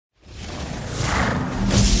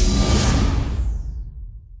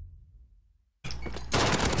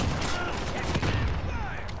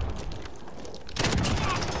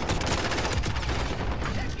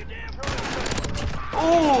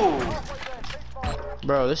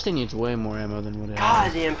Bro, this thing needs way more ammo than what it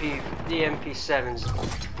God, has. the MP7's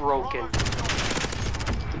broken.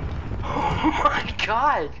 Oh my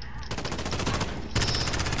god!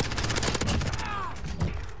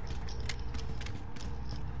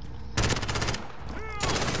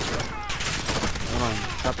 Come on,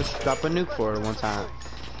 drop a nuke for it one time.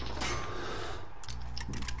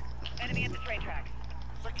 Enemy at the train tracks.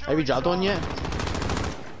 Have you dropped one yet?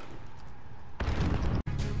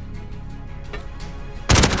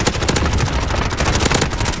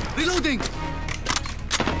 Reloading!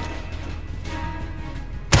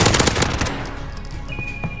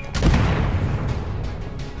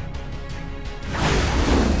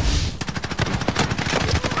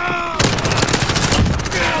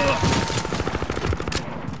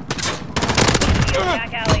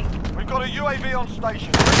 Back alley. We've got a UAV on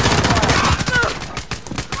station.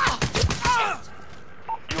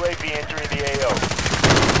 UAV entering the AO.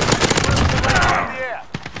 Yeah.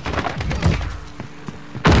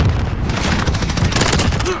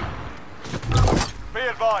 Be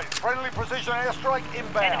advised, friendly precision airstrike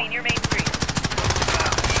inbound. Enemy near Main Street.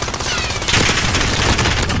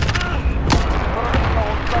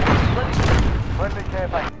 Friendly care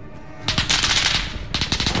package.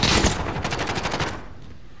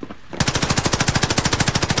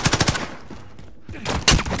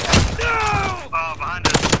 Behind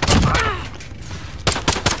us.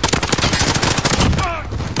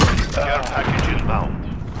 Care package inbound.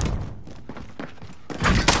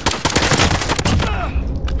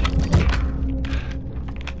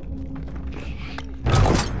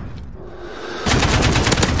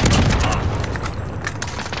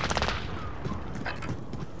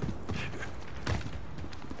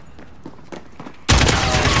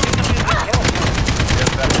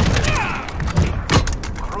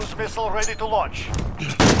 Cruise missile ready to launch.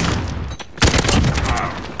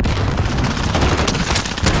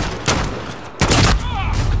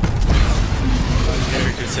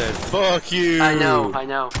 Erica said, "Fuck you." I know.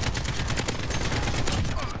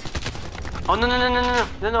 Oh no,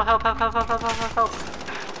 help, help.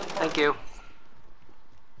 Thank you.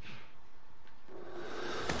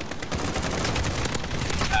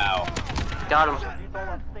 Ow. Got him.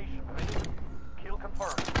 Kill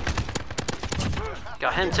confirmed.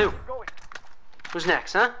 Got him too. Who's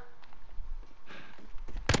next, huh?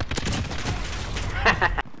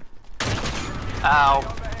 Ow.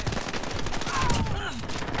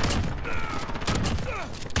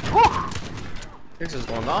 Whew. This is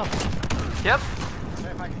going off. Yep.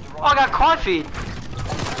 Oh, I got quad feed.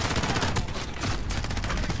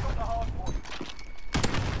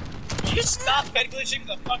 You stop head glitching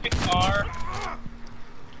the fucking car.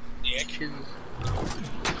 Dick.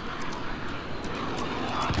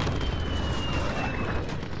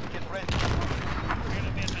 Get ready. We're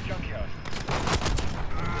gonna be at the junkyard.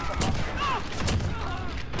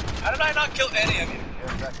 How did I not kill any of you?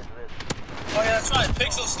 Care package ready. Oh yeah, that's right.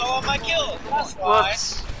 Pixel stole all my kills. That's why.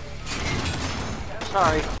 Whoops.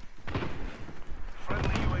 Sorry.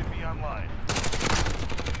 Friendly UAV online.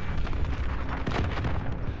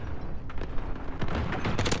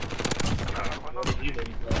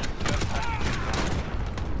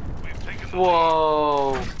 We've taken the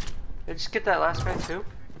Whoa. Did I just get that last guy too?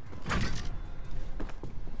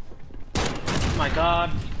 Oh my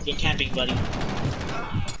god. You're camping, buddy.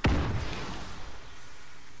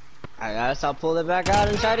 I guess I'll pull it back out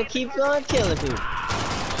and try to keep on killing people.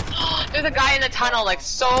 There's a guy in the tunnel, like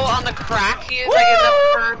so on the crack. He is like in the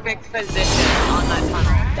perfect position on that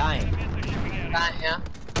tunnel. Dying. That, yeah.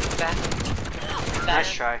 That.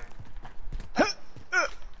 Nice try.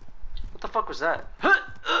 What the fuck was that?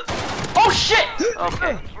 Oh shit!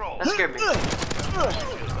 Okay, that scared me. Like,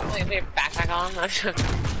 put your backpack on.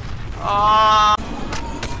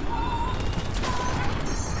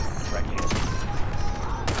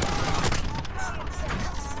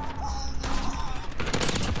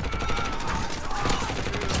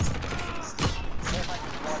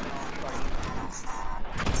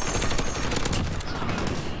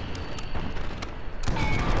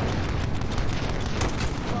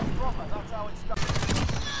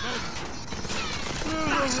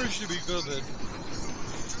 We should be good then.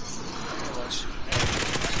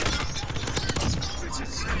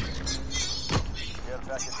 care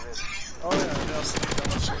package ready. Oh yeah, that's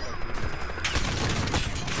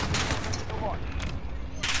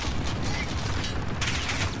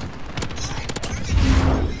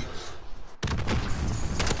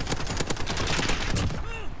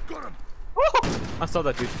I saw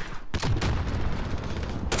that dude.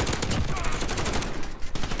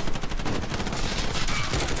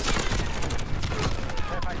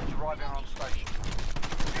 Care package arriving on station.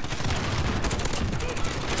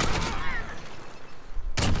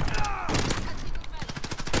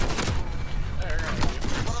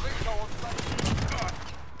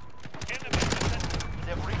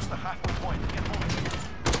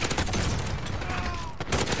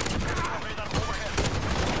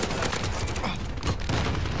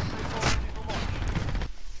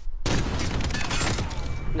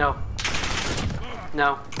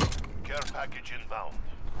 No. Care package inbound.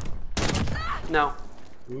 No.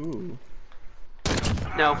 Ooh.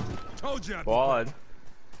 No. Told you. Quad.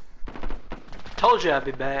 Told you I'd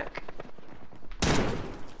be back.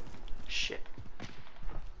 Shit.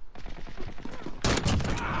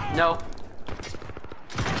 No.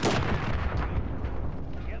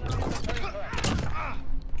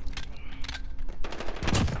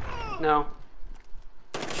 No.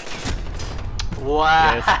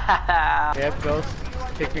 Wow. Yep, ghost.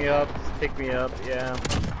 Pick me up. Pick me up. Yeah.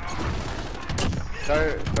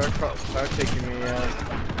 Start taking me up.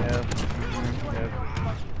 Yep. Yep.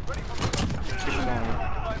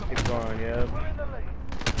 Keep going. Yep.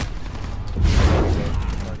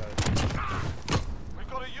 We've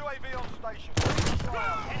got a UAV on station.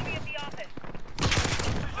 Enemy at the office.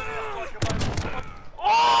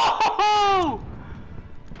 Oh!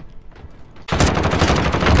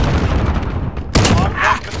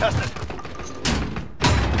 Hardpoint contested.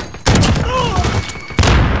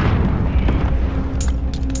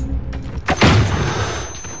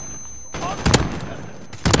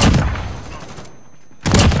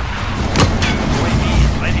 UAV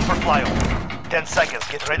is ready for flyover. 10 seconds.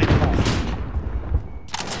 Get ready to move.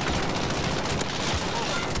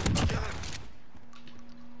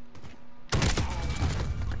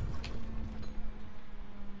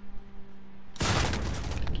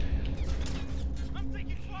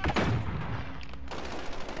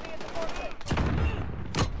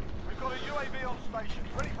 We've got a UAV on station,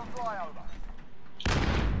 ready for flyover.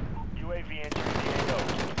 UAV entering the AO.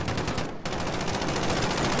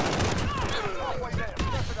 Halfway there,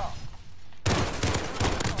 step it up.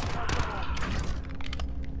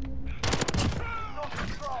 On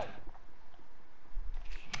control.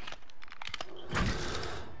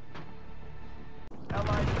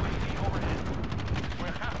 Allied UAV overhead.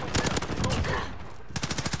 We're halfway there.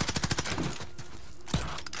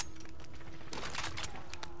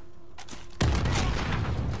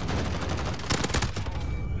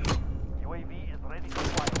 UAV is ready for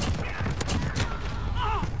flight.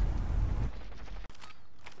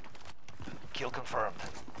 Kill confirmed.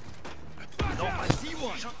 No,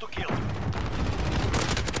 shoot to kill.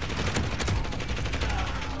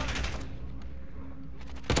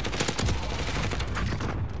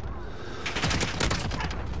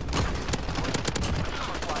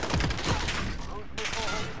 Cruise missile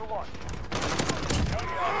ready to launch.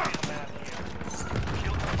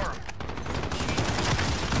 Kill confirmed.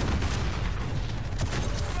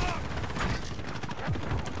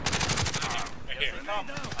 Right here.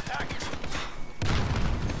 Attack.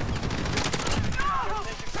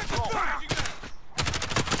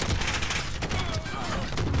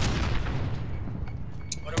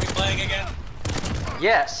 What are we playing again?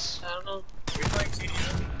 Yes. I don't know. We're playing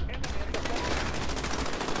CDU.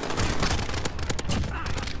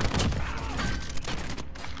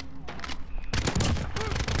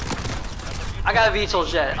 I got a VTOL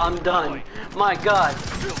jet. I'm done. My god.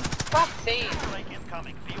 Fuck sake. Strike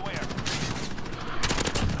incoming. Beware.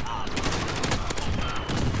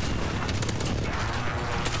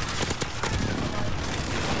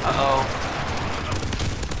 Uh-oh.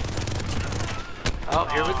 Oh,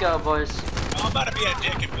 here we go, boys. Oh, I'm about to be a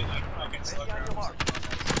dick and be like, fucking slow Ready on your mark.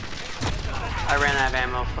 I ran out of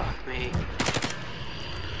ammo. Fuck me.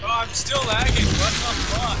 Oh, I'm still lagging. What the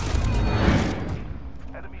fuck?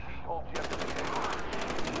 Enemy VTOL jet.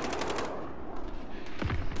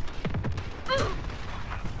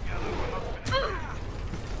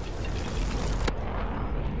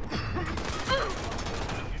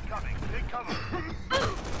 Incoming. Take cover.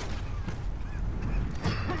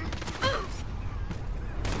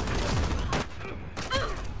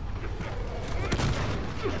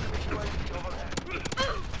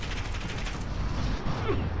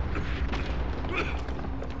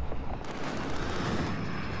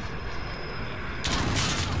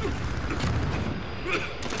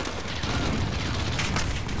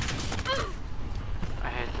 I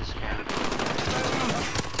hate this game.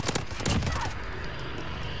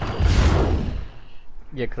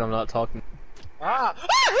 Yeah, because I'm not talking. Ah!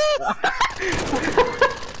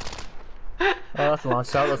 Oh, that's a long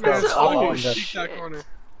shot. Let's go. Oh, Oh, shit. That corner.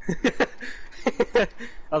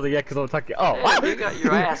 I was like, yeah, because I'm talking. Oh, Yeah, what? you got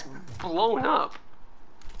your ass blown up.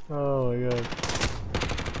 Oh my god.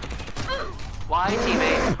 Why,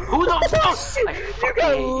 teammate? Who the fuck? I You fucking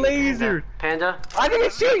got hate you, lasered. Panda? I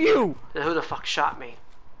didn't shoot you. Then who the fuck shot me?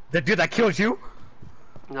 The dude that killed you?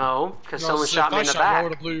 No, because someone shot me in the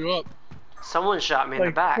back. Blew you up. Someone shot me in the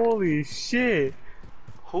Like, back. holy shit.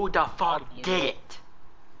 Who the fuck did it?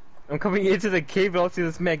 I'm coming into the cave and I'll see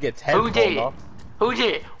this man gets head Who did blown it? off. Who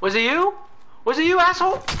did it? Was it you? Was it you,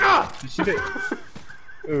 asshole? Ugh! You shoot it.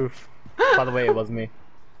 Oof. By the way, it was me.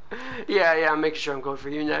 Yeah, I'm making sure I'm going for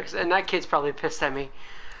you next. And that kid's probably pissed at me.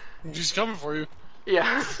 He's coming for you.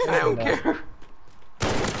 Yeah, I don't No. care.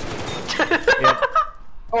 Yep.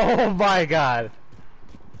 Oh my god.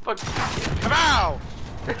 Fuck. Come out!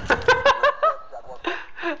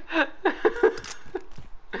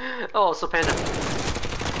 Oh, so Panda.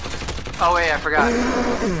 Oh wait, I forgot.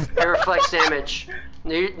 It reflects damage.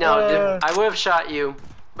 No, dude, I would have shot you,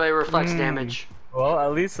 but it reflects damage. Well,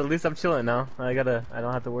 at least I'm chilling now. I don't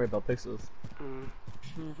have to worry about pixels.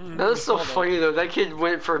 That was so funny though. That kid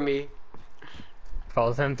went for me.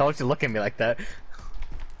 Frozen, don't you look at me like that.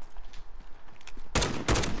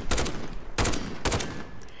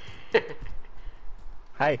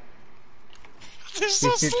 Hi. This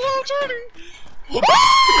is so slow turning!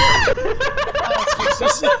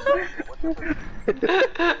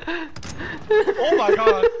 Oh my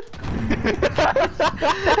god!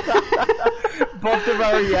 Both of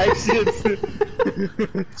our reactions.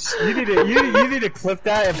 you need to clip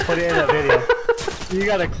that and put it in a video. You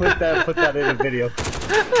gotta clip that and put that in a video.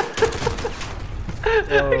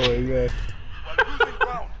 Oh my god.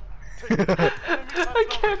 I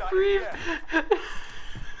can't breathe.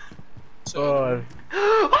 Oh.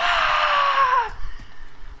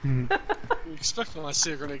 You expect when I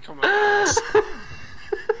see a grenade come out.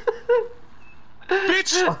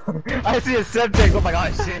 Bitch! I see a subject. Oh my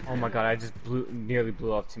god, shit. Oh my god, I just nearly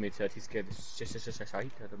blew off teammate's head. He's scared the shit out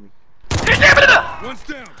of me. One's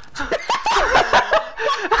down.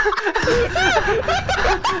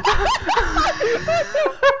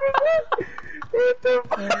 What the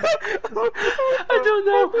fuck? I don't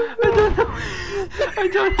know.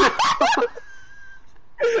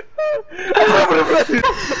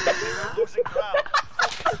 Losing ground.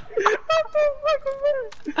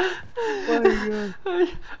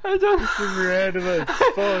 I don't. This is random as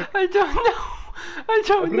fuck. I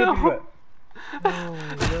don't know. Oh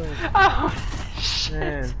no. Oh shit.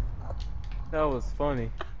 Man. That was funny.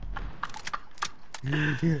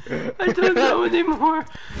 I don't know anymore.